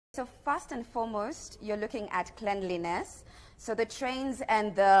So first and foremost, you're looking at cleanliness. So the trains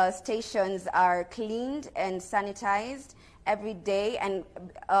and the stations are cleaned and sanitized every day, and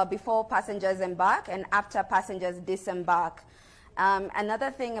before passengers embark and after passengers disembark. Another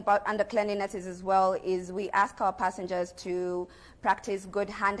thing about under cleanliness as well is we ask our passengers to practice good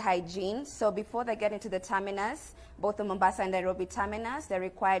hand hygiene. So before they get into the terminus, both the Mombasa and Nairobi terminus, they're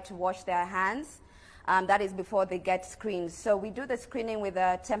required to wash their hands. That is before they get screened. So we do the screening with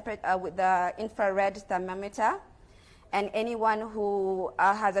the infrared thermometer, and anyone who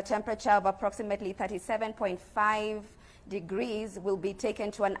has a temperature of approximately 37.5 degrees will be taken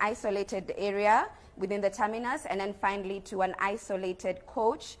to an isolated area within the terminus, and then finally to an isolated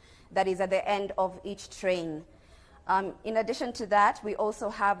coach that is at the end of each train. In addition to that, we also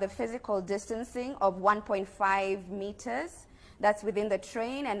have the physical distancing of 1.5 meters. That's within the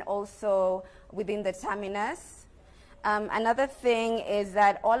train and also within the terminus. Another thing is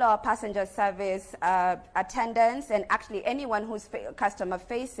that all our passenger service attendants and actually anyone who's customer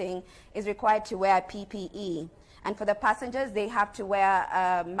facing is required to wear PPE. And for the passengers, they have to wear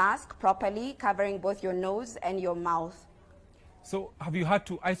a mask properly, covering both your nose and your mouth. So have you had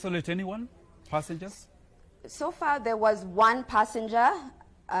to isolate anyone, passengers? So far, there was one passenger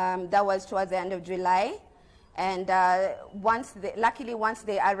that was towards the end of July. And luckily, once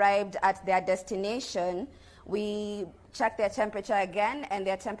they arrived at their destination, we checked their temperature again, and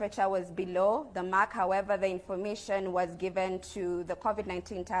their temperature was below the mark. However, the information was given to the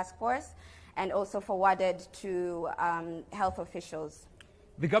COVID-19 task force and also forwarded to health officials.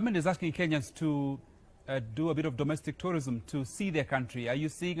 The government is asking Kenyans to do a bit of domestic tourism to see their country. Are you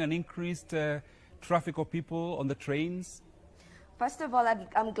seeing an increased traffic of people on the trains? First of all,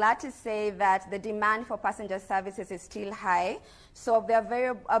 I'm glad to say that the demand for passenger services is still high. So of the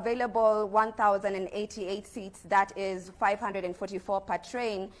available 1,088 seats, that is 544 per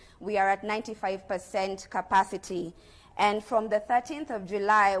train, we are at 95% capacity. And from the 13th of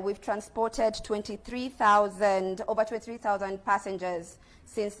July, we've transported over 23,000 passengers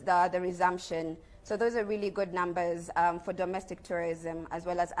since the resumption. So those are really good numbers for domestic tourism as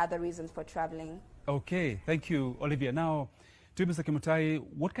well as other reasons for traveling. Okay, thank you, Olivia. Now, to Mr. Kimutai,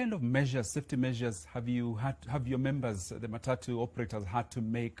 what kind of measures, safety measures, have your members, the Matatu operators, had to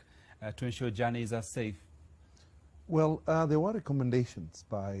make to ensure journeys are safe? Well, there were recommendations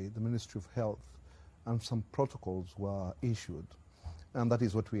by the Ministry of Health, and some protocols were issued, and that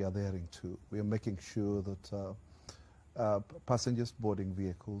is what we are adhering to. We are making sure that passengers boarding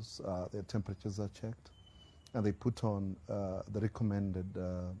vehicles, their temperatures are checked, and they put on the recommended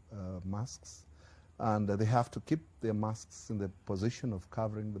masks. And they have to keep their masks in the position of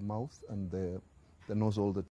covering the mouth and the nose all the time.